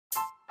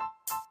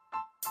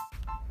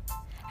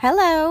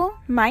Hello,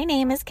 my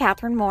name is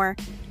Catherine Moore,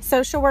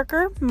 social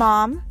worker,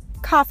 mom,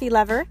 coffee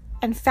lover,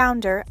 and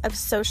founder of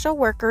Social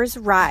Workers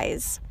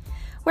Rise,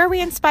 where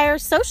we inspire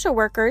social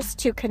workers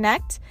to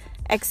connect,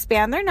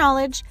 expand their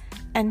knowledge,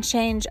 and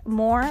change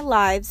more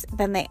lives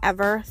than they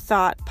ever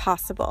thought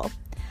possible.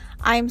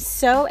 I'm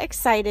so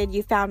excited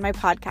you found my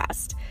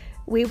podcast.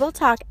 We will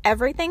talk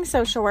everything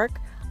social work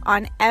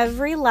on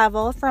every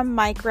level from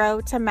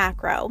micro to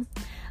macro.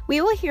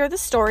 We will hear the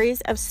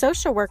stories of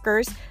social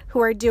workers who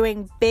are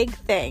doing big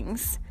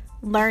things,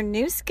 learn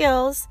new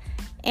skills,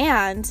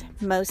 and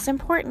most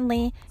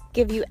importantly,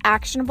 give you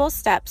actionable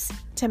steps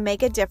to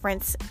make a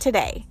difference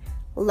today.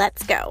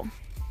 Let's go.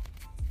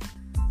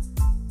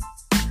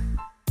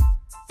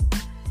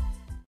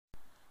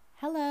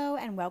 Hello,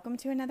 and welcome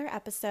to another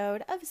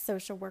episode of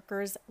Social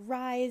Workers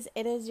Rise.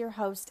 It is your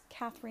host,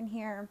 Catherine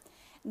here.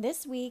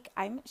 This week,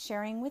 I'm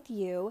sharing with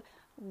you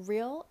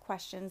real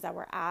questions that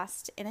were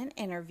asked in an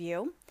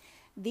interview.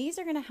 These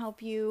are going to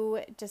help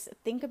you just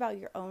think about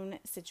your own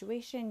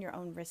situation, your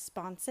own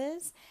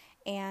responses,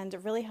 and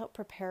really help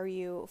prepare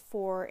you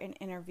for an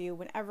interview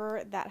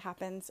whenever that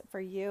happens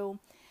for you.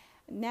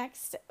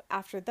 Next,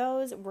 after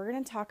those, we're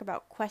going to talk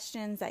about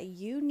questions that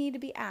you need to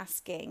be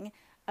asking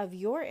of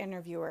your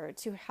interviewer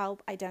to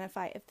help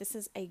identify if this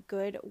is a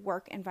good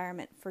work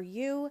environment for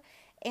you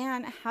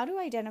and how to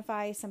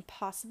identify some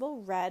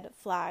possible red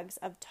flags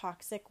of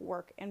toxic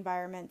work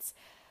environments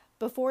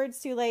before it's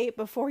too late,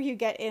 before you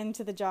get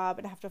into the job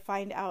and have to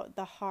find out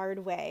the hard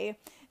way.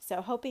 So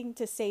hoping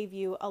to save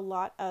you a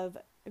lot of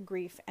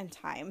grief and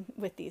time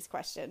with these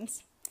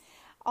questions.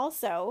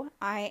 Also,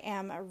 I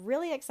am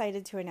really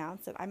excited to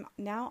announce that I'm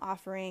now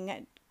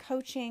offering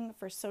coaching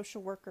for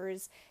social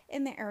workers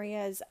in the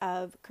areas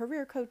of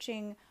career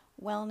coaching,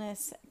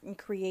 wellness, and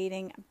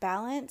creating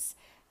balance.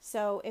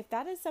 So if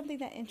that is something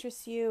that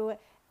interests you,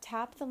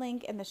 tap the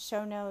link in the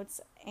show notes,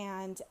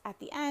 and at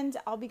the end,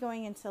 I'll be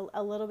going into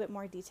a little bit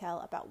more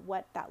detail about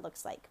what that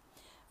looks like.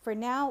 For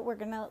now, we're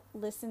going to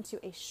listen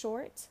to a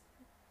short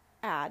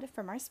ad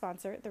from our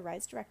sponsor, the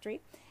Rise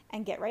Directory,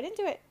 and get right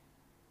into it.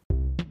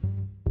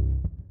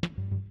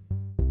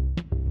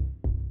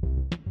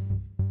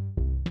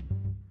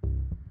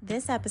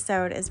 This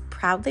episode is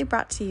proudly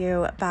brought to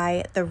you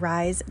by the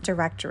Rise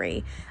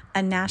Directory,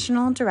 a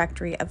national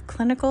directory of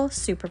clinical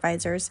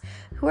supervisors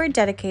who are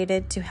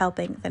dedicated to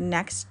helping the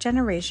next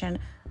generation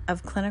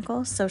of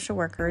clinical social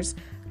workers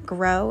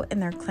grow in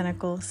their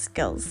clinical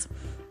skills.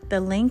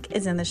 The link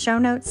is in the show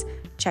notes.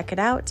 Check it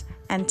out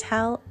and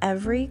tell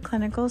every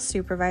clinical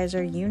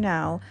supervisor you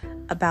know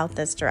about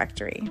this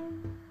directory.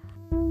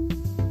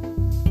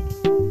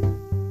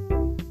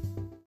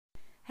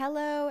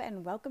 Hello,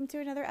 and welcome to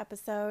another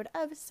episode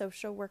of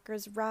Social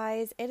Workers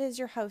Rise. It is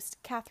your host,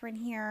 Catherine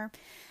here.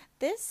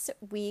 This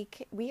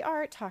week, we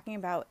are talking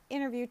about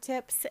interview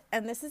tips,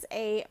 and this is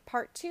a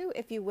part 2,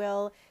 if you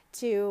will,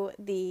 to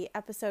the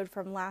episode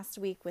from last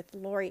week with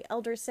Lori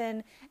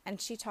Elderson,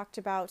 and she talked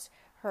about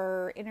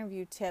her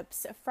interview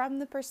tips from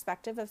the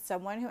perspective of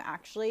someone who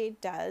actually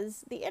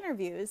does the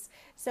interviews.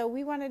 So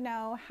we want to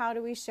know, how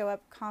do we show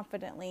up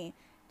confidently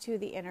to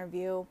the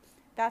interview?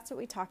 That's what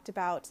we talked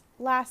about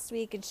last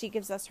week, and she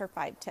gives us her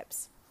 5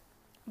 tips.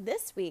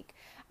 This week,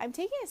 I'm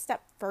taking a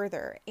step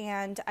further,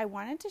 and I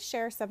wanted to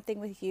share something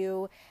with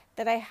you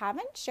that I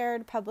haven't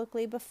shared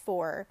publicly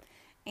before.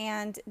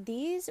 And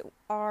these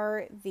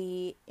are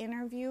the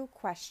interview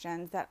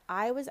questions that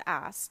I was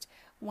asked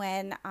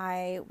when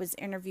I was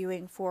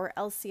interviewing for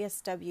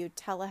LCSW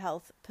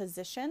telehealth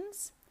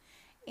positions.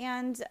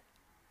 And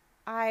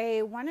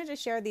I wanted to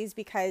share these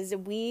because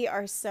we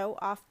are so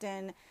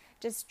often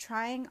just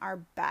trying our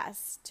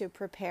best to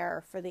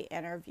prepare for the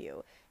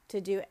interview,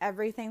 to do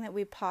everything that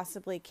we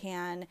possibly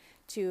can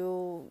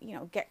to,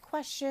 get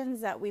questions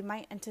that we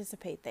might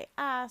anticipate they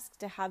ask,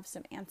 to have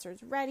some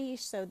answers ready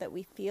so that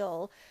we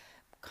feel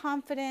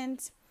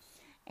confident.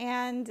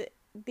 And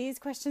these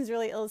questions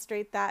really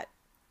illustrate that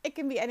it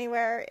can be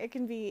anywhere, it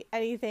can be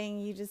anything.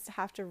 You just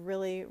have to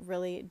really,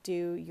 really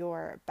do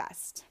your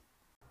best.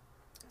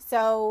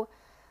 So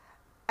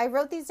I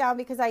wrote these down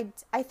because I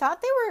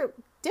thought they were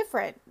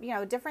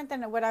different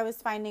than what I was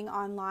finding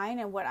online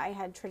and what I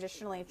had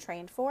traditionally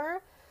trained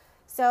for.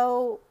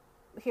 So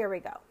here we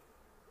go.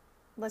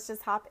 Let's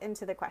just hop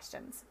into the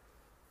questions.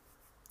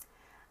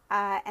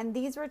 And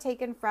these were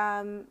taken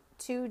from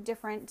 2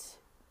 different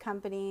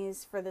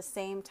companies for the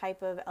same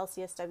type of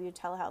LCSW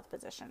telehealth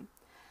position.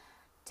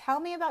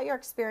 Tell me about your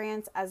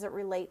experience as it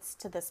relates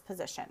to this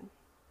position.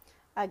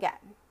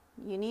 Again,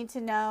 you need to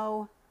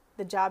know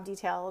the job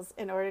details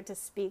in order to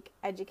speak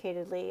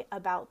educatedly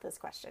about this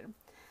question.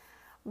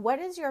 What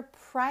is your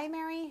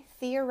primary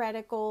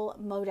theoretical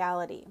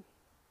modality?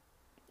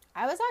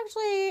 I was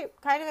actually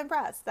kind of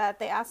impressed that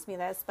they asked me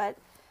this, but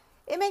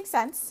it makes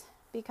sense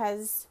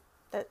because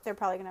they're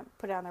probably going to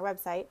put it on their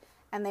website,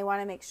 and they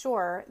want to make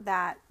sure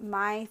that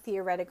my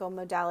theoretical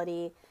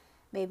modality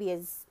maybe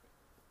is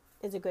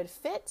a good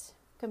fit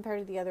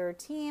compared to the other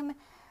team,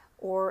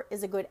 or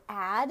is a good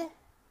add.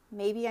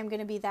 Maybe I'm going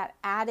to be that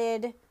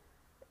added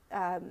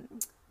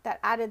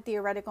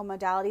theoretical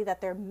modality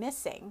that they're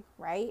missing,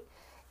 right?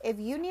 if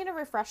you need a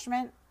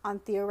refreshment on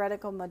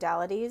theoretical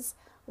modalities,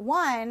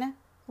 one,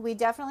 we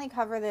definitely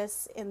cover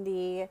this in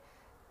the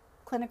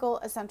Clinical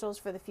Essentials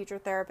for the Future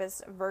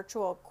Therapist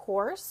virtual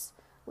course.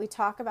 We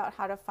talk about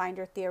how to find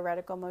your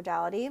theoretical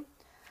modality.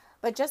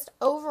 But just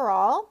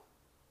overall,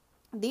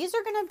 these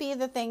are going to be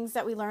the things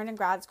that we learn in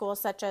grad school,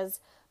 such as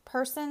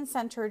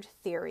person-centered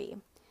theory,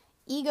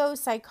 ego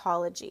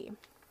psychology,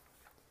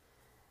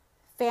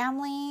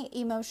 family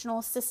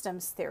emotional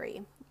systems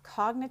theory,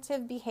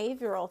 cognitive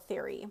behavioral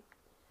theory.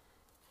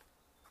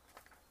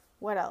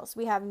 What else?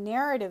 We have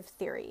narrative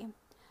theory,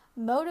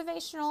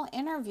 motivational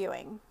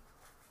interviewing,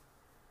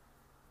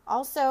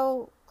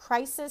 also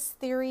crisis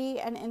theory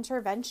and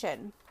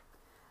intervention,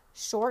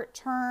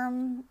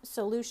 short-term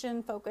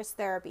solution-focused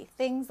therapy,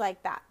 things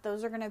like that.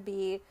 Those are going to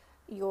be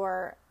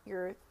your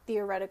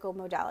theoretical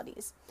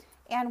modalities.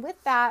 And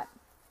with that,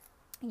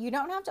 you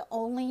don't have to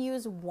only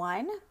use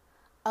one.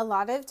 A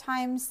lot of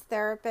times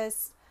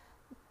therapists,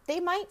 they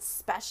might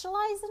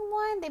specialize in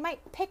one. They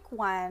might pick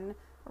one,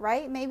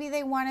 right? Maybe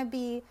they want to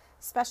be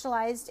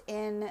specialized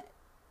in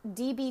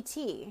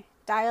DBT,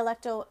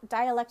 dialectical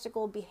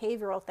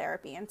behavioral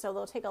therapy. And so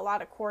they'll take a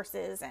lot of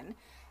courses and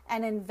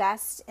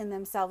invest in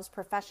themselves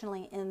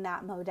professionally in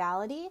that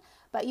modality.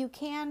 But you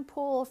can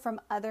pull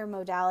from other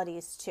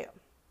modalities too.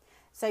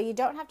 So you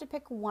don't have to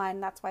pick one.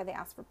 That's why they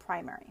ask for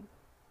primary.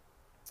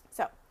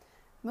 So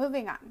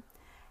moving on.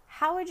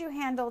 How would you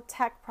handle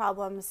tech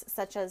problems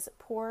such as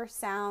poor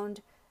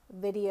sound,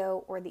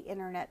 video, or the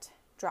internet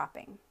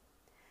dropping?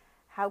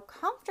 How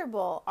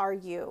comfortable are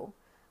you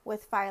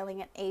with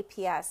filing an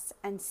APS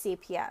and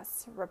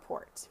CPS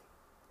report?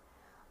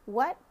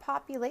 What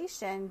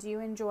population do you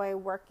enjoy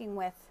working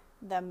with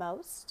the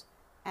most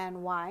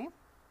and why?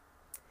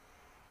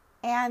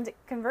 And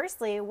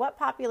conversely, what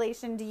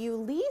population do you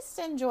least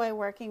enjoy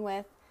working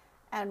with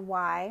and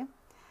why?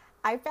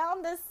 I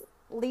found this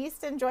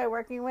least enjoy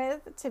working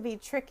with to be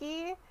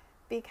tricky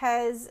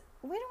because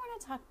we don't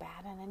want to talk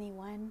bad on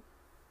anyone.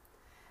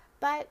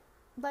 But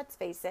let's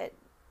face it,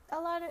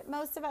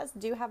 most of us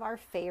do have our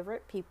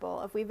favorite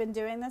people. If we've been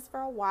doing this for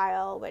a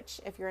while, which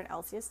if you're an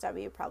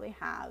LCSW, you probably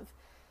have,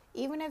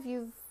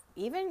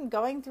 even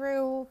going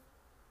through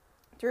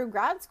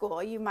grad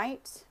school, you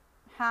might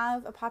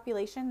have a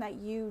population that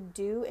you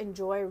do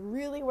enjoy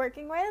really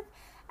working with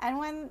and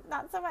one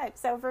not so much.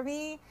 So for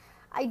me,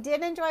 I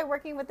did enjoy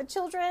working with the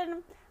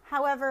children.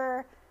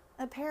 However,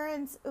 the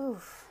parents,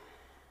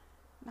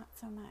 not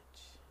so much.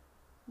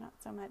 Not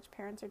so much.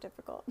 Parents are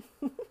difficult.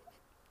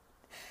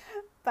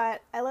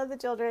 But I love the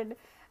children.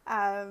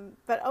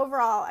 But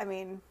overall,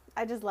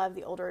 I just love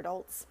the older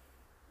adults.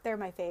 They're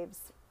my faves.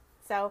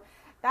 So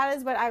that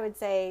is what I would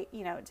say,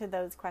 to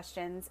those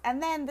questions.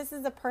 And then this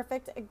is a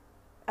perfect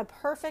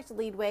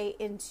leadway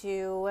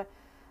into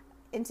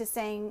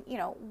saying,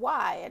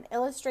 why, and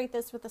illustrate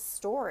this with a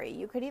story.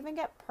 You could even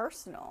get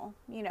personal.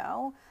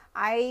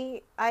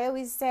 I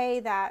always say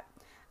that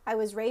I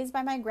was raised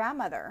by my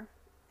grandmother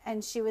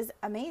and she was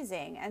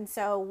amazing. And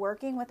so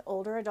working with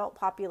older adult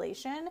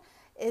population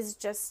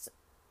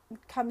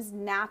comes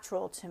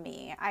natural to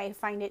me. I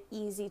find it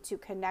easy to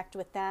connect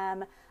with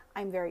them.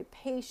 I'm very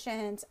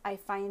patient. I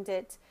find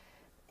it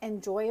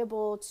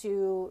enjoyable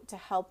to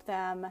help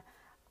them.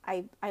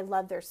 I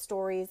love their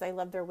stories. I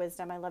love their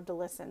wisdom. I love to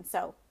listen.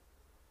 So,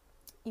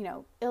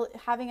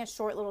 having a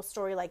short little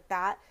story like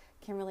that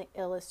can really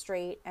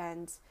illustrate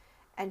and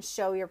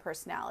show your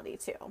personality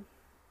too.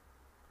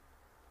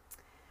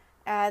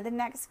 The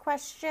next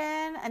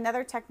question,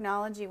 another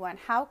technology one.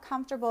 How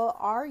comfortable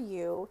are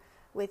you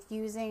with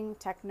using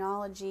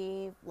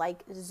technology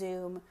like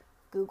Zoom,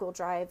 Google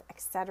Drive,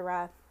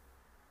 etc.?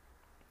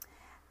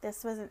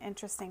 This was an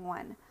interesting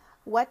one.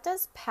 What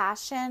does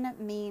passion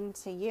mean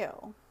to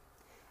you?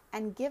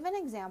 And give an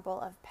example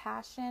of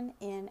passion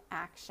in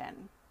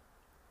action.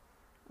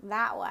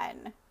 That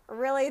one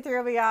really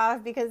threw me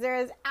off because there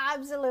is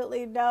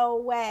absolutely no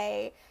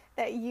way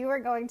that you are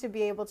going to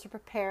be able to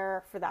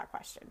prepare for that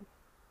question.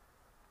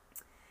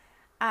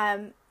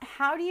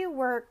 How do you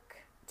work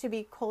to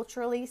be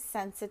culturally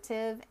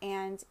sensitive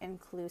and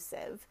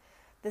inclusive?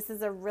 This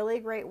is a really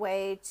great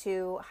way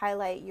to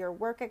highlight your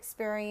work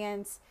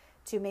experience,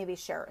 to maybe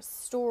share a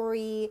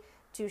story,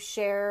 to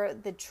share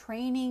the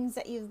trainings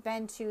that you've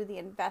been to, the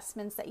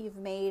investments that you've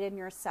made in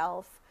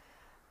yourself.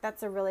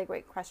 That's a really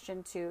great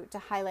question to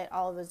highlight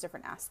all of those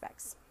different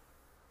aspects.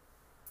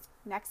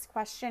 Next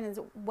question is,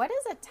 what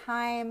is a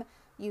time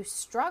you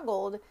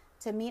struggled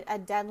to meet a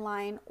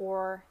deadline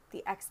or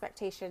the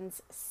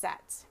expectations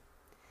set?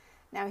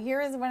 Now, here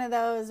is one of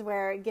those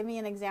where give me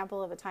an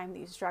example of a time that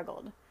you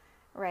struggled,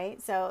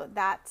 right? So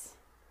that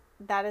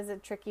is a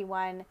tricky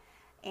one.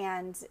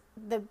 And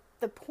the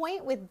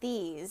point with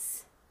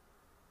these,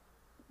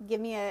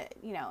 give me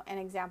an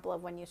example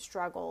of when you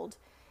struggled,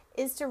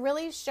 is to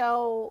really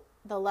show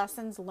the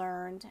lessons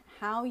learned,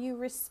 how you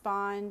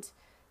respond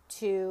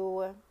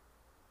to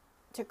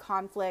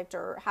conflict,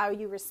 or how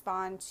you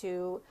respond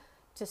to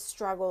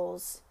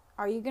struggles.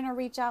 Are you going to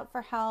reach out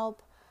for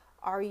help?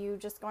 Are you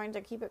just going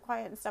to keep it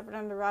quiet and stuff it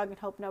under the rug and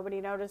hope nobody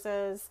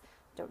notices?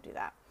 Don't do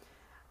that.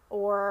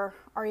 Or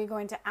are you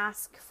going to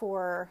ask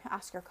your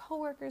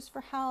coworkers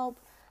for help?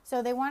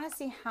 So they want to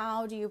see,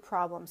 how do you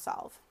problem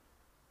solve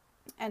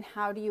and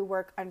how do you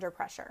work under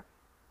pressure?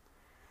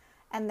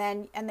 And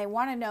they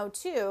want to know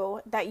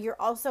too that you're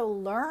also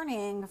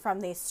learning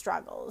from these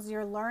struggles.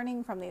 You're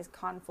learning from these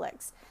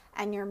conflicts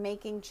and you're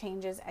making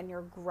changes and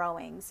you're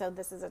growing. So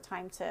this is a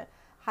time to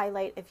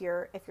highlight if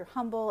you're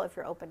humble, if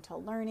you're open to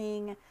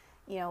learning.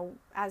 You know,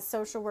 as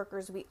social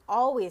workers, we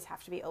always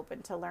have to be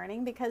open to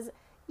learning because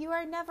you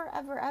are never,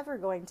 ever, ever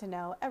going to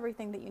know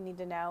everything that you need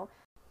to know.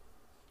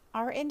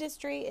 Our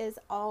industry is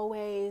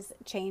always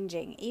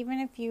changing. Even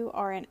if you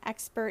are an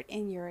expert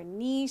in your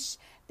niche,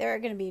 there are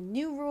going to be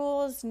new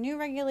rules, new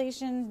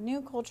regulations,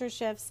 new culture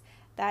shifts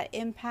that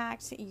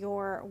impact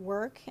your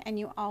work, and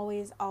you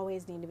always,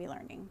 always need to be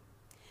learning.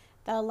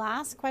 The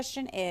last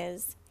question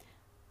is,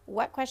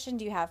 what question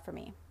do you have for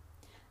me?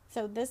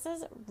 So this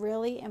is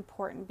really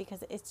important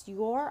because it's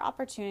your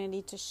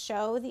opportunity to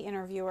show the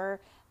interviewer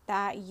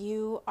that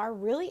you are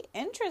really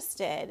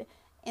interested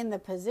in the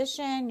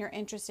position, you're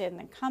interested in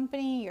the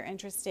company, you're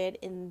interested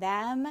in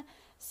them.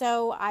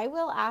 So I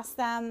will ask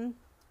them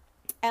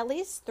at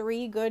least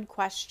 3 good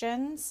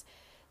questions.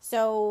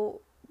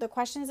 So the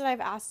questions that I've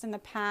asked in the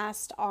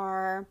past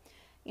are,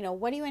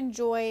 what do you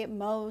enjoy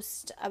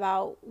most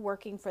about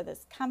working for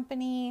this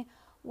company?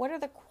 What are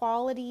the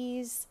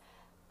qualities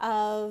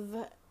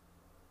of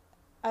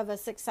a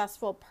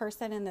successful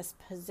person in this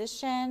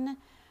position?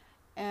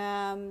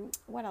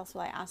 What else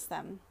will I ask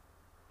them?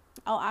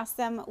 I'll ask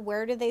them,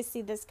 where do they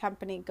see this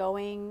company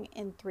going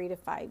in 3 to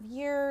 5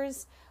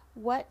 years?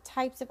 What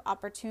types of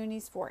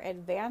opportunities for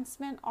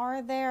advancement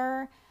are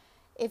there?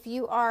 If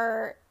you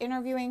are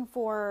interviewing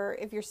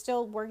if you're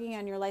still working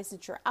on your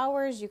licensure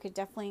hours, you could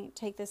definitely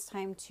take this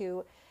time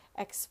to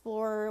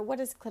explore, what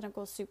does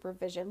clinical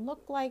supervision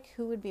look like?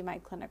 Who would be my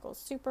clinical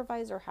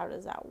supervisor? How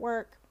does that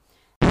work?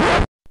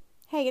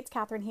 Hey, it's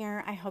Catherine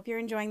here. I hope you're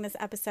enjoying this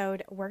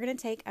episode. We're going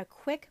to take a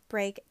quick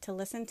break to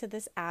listen to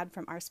this ad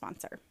from our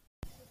sponsor.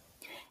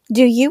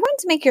 Do you want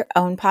to make your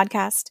own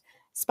podcast?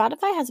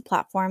 Spotify has a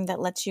platform that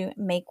lets you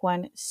make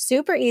one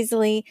super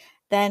easily,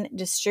 then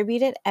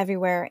distribute it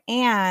everywhere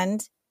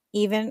and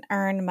even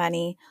earn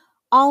money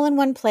all in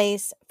one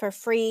place for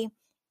free.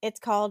 It's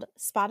called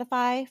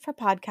Spotify for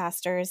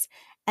Podcasters.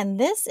 And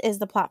this is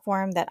the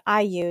platform that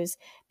I use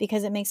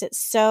because it makes it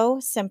so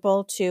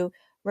simple to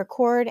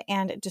record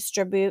and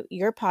distribute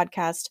your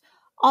podcast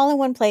all in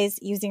one place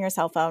using your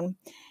cell phone.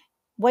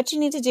 What you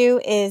need to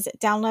do is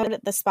download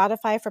the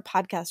Spotify for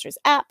Podcasters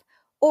app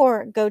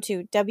or go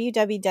to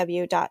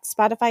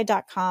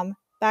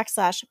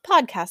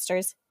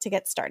www.spotify.com/podcasters to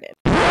get started.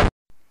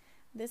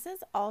 This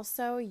is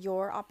also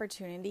your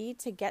opportunity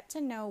to get to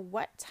know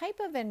what type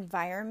of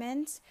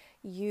environment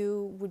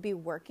you would be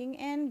working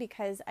in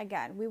because,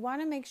 again, we want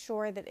to make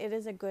sure that it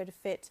is a good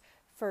fit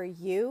for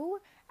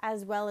you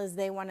as well as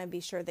they want to be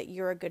sure that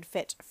you're a good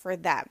fit for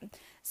them.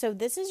 So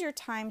this is your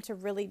time to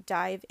really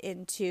dive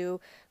into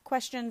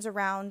questions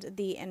around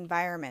the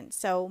environment.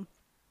 So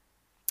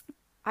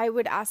I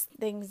would ask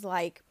things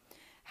like,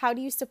 how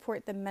do you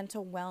support the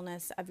mental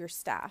wellness of your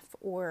staff?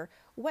 Or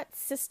what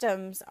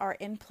systems are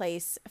in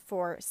place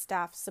for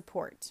staff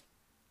support?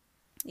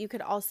 You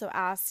could also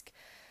ask,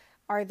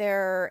 are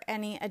there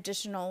any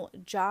additional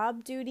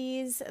job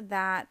duties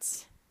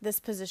that this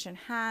position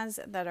has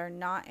that are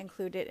not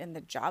included in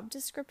the job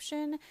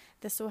description?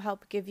 This will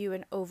help give you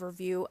an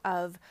overview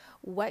of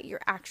what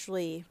you're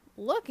actually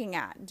looking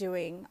at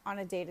doing on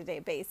a day-to-day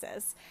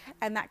basis.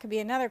 And that could be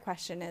another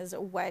question is,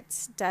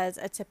 what does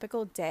a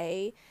typical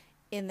day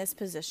in this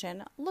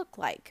position look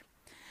like?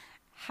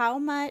 How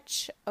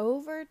much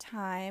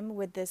overtime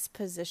would this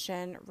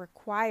position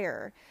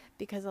require?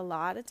 Because a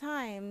lot of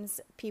times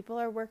people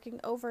are working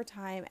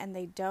overtime and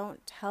they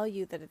don't tell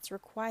you that it's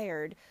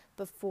required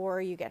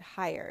before you get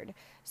hired.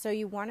 So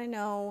you want to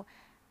know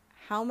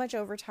how much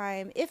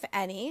overtime, if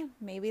any.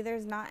 Maybe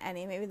there's not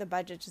any, maybe the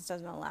budget just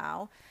doesn't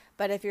allow.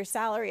 But if your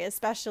salary,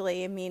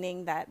 especially,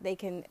 meaning that they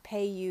can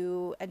pay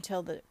you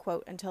until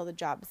the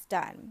job's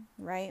done,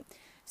 right?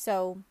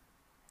 So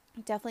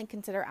definitely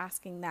consider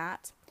asking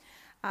that.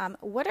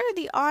 What are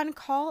the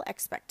on-call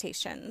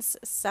expectations?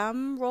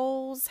 Some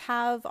roles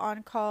have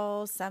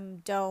on-call, some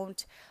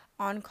don't.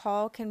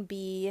 On-call can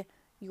be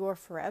your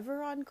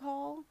forever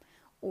on-call,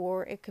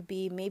 or it could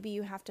be maybe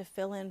you have to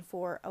fill in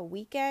for a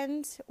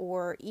weekend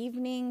or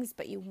evenings,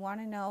 but you want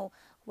to know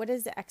what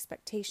is the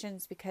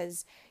expectations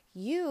because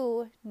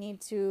you need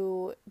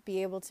to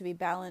be able to be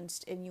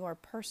balanced in your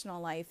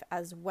personal life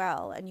as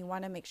well. And you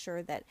want to make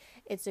sure that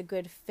it's a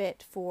good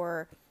fit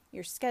for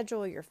your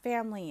schedule, your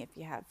family, if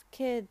you have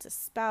kids, a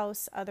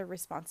spouse, other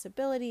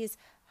responsibilities,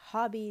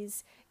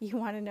 hobbies. You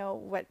want to know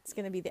what's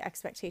going to be the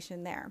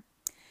expectation there.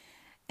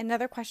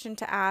 Another question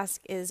to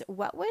ask is,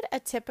 what would a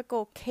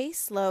typical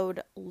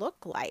caseload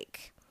look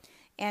like?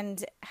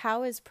 And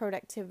how is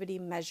productivity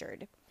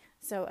measured?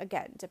 So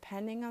again,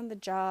 depending on the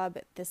job,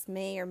 this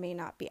may or may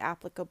not be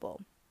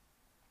applicable.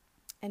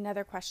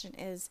 Another question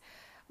is,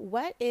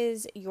 what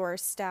is your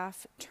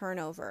staff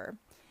turnover?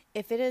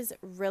 If it is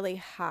really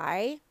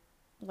high,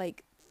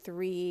 like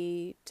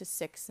 3 to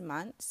 6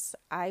 months,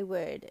 I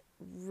would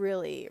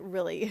really,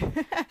 really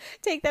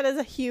take that as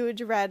a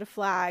huge red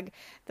flag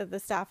that the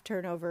staff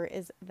turnover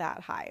is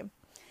that high.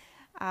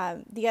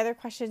 The other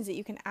questions that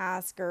you can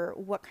ask are,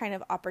 what kind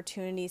of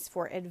opportunities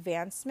for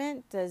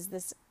advancement does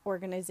this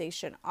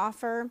organization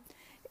offer?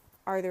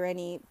 Are there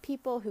any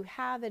people who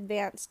have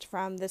advanced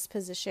from this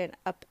position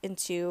up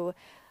into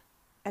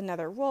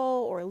another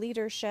role or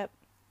leadership?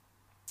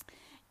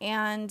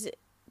 And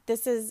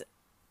this is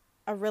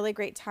a really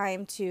great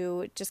time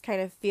to just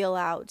kind of feel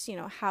out,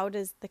 how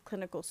does the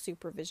clinical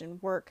supervision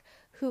work?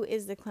 Who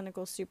is the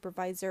clinical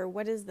supervisor?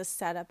 What is the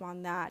setup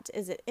on that?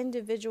 Is it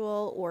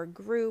individual or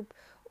group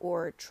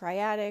or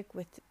triadic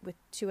with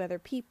 2 other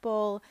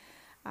people?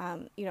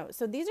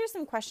 So these are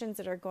some questions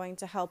that are going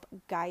to help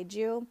guide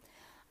you.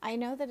 I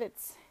know that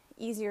it's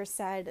easier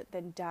said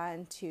than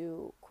done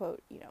to,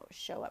 quote,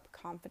 show up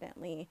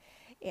confidently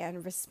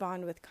and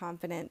respond with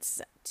confidence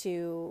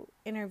to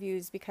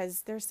interviews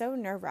because they're so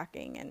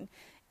nerve-wracking and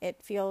it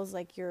feels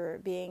like you're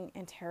being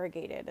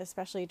interrogated,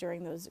 especially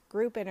during those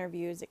group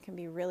interviews. It can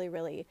be really,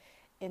 really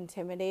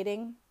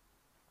intimidating.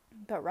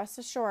 But rest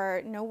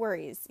assured, no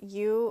worries.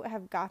 You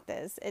have got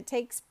this. It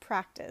takes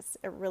practice.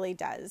 It really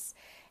does.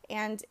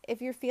 And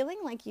if you're feeling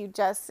like you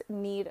just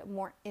need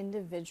more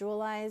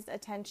individualized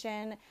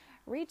attention,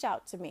 reach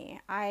out to me.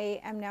 I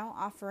am now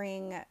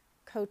offering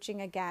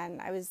coaching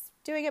again. I was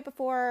doing it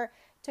before,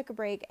 took a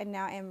break, and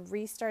now I'm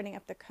restarting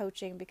up the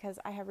coaching because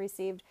I have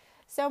received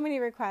so many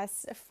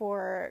requests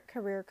for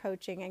career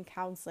coaching and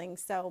counseling.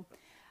 So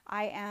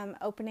I am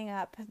opening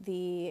up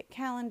the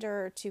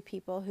calendar to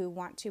people who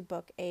want to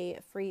book a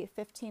free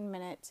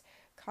 15-minute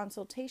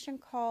consultation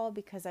call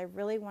because I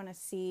really want to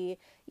see,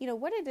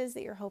 what it is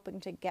that you're hoping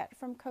to get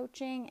from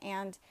coaching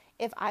and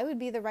if I would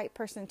be the right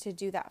person to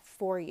do that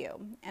for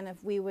you and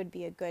if we would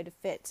be a good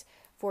fit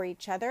for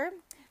each other.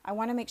 I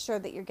want to make sure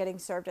that you're getting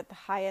served at the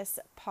highest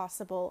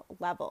possible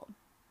level.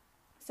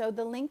 So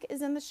the link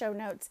is in the show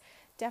notes.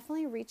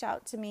 Definitely reach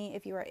out to me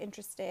if you are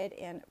interested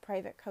in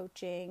private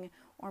coaching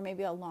or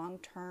maybe a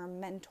long-term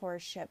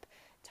mentorship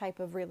type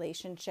of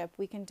relationship.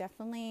 We can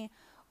definitely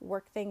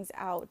work things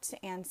out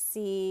and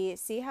see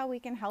how we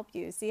can help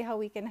you. See how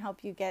we can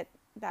help you get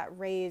that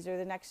raise or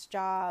the next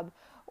job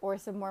or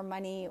some more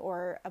money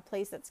or a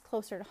place that's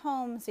closer to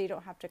home so you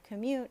don't have to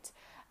commute,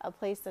 a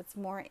place that's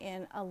more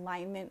in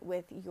alignment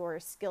with your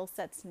skill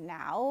sets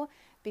now,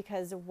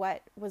 because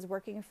what was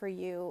working for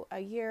you a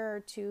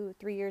year, 2,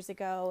 3 years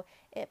ago,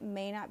 it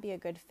may not be a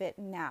good fit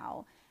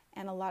now.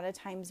 And a lot of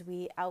times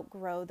we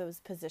outgrow those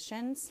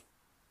positions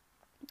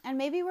and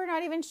maybe we're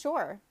not even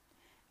sure.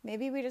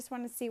 Maybe we just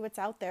want to see what's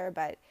out there,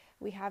 but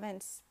we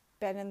haven't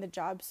been in the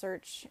job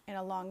search in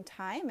a long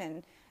time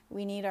and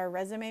we need our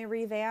resume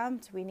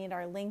revamped. We need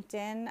our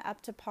LinkedIn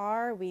up to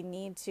par. We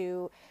need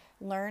to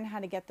learn how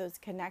to get those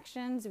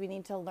connections. We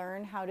need to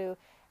learn how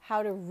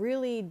to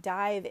really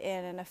dive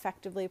in and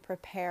effectively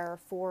prepare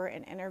for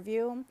an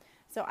interview.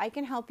 So I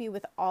can help you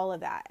with all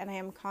of that, and I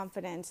am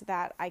confident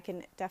that I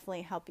can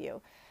definitely help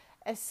you,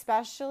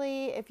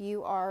 especially if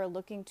you are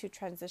looking to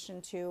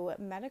transition to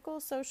medical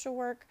social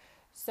work.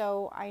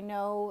 So I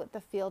know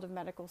the field of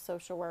medical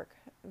social work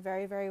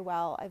very, very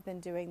well. I've been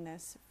doing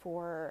this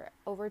for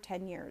over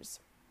 10 years.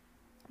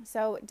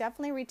 So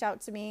definitely reach out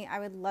to me. I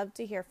would love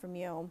to hear from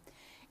you.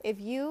 If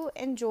you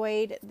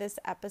enjoyed this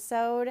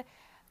episode,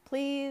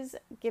 please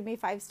give me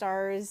 5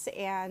 stars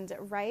and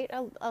write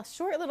a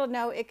short little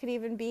note. It could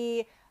even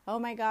be, oh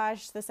my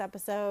gosh, this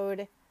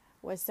episode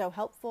was so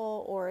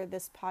helpful, or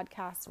this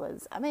podcast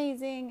was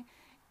amazing,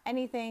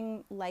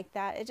 anything like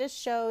that. It just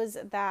shows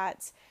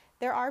that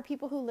there are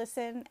people who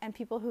listen and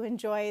people who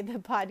enjoy the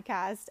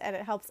podcast, and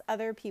it helps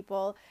other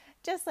people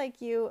just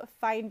like you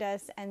find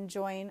us and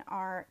join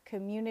our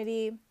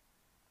community.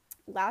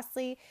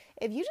 Lastly,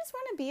 if you just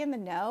want to be in the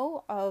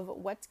know of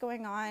what's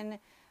going on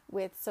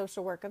with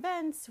social work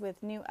events,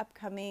 with new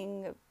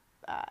upcoming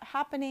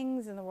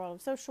happenings in the world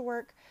of social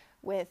work,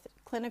 with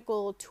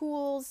clinical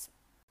tools,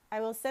 I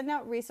will send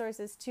out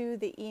resources to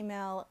the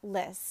email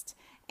list.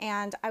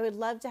 And I would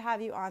love to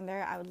have you on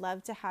there. I would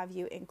love to have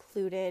you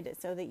included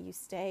so that you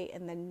stay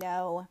in the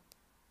know.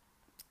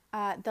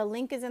 The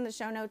link is in the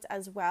show notes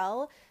as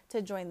well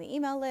to join the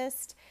email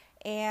list.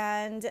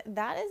 And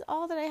that is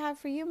all that I have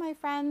for you, my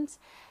friends.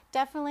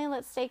 Definitely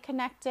let's stay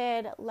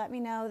connected. Let me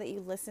know that you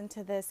listened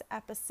to this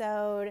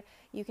episode.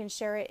 You can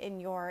share it in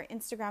your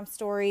Instagram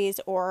stories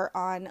or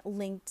on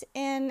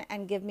LinkedIn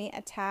and give me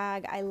a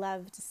tag. I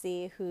love to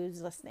see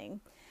who's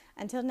listening.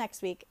 Until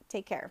next week,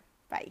 take care.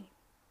 Bye.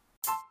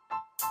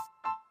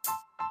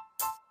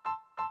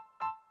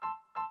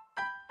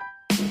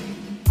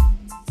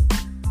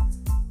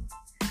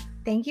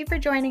 Thank you for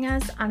joining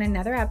us on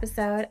another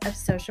episode of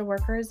Social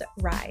Workers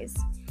Rise.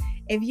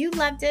 If you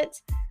loved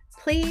it,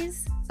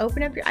 please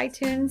open up your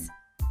iTunes,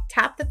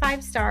 tap the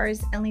 5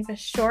 stars, and leave a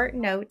short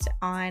note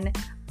on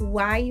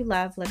why you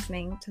love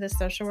listening to the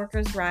Social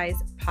Workers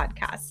Rise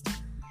podcast.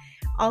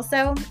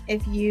 Also,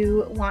 if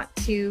you want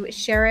to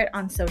share it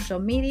on social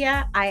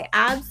media, I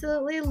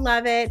absolutely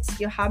love it.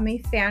 You'll have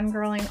me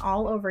fangirling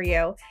all over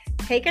you.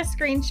 Take a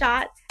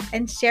screenshot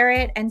and share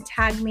it and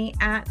tag me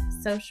at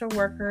Social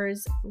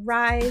Workers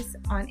Rise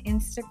on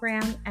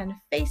Instagram and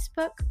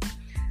Facebook.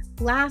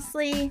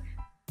 Lastly,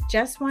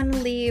 just want to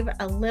leave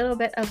a little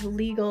bit of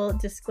legal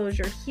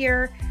disclosure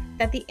here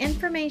that the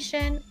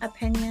information,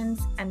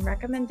 opinions, and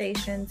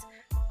recommendations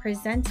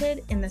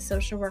presented in the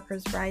Social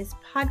Workers Rise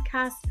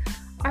podcast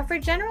are for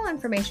general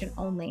information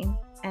only,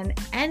 and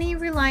any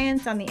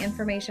reliance on the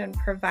information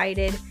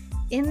provided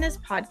in this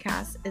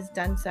podcast is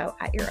done so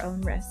at your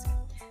own risk.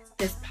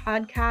 This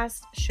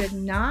podcast should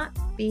not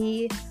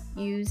be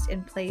used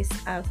in place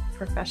of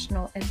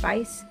professional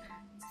advice,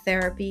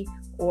 therapy,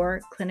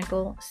 or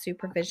clinical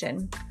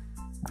supervision.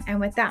 And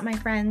with that, my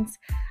friends,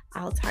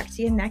 I'll talk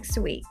to you next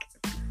week.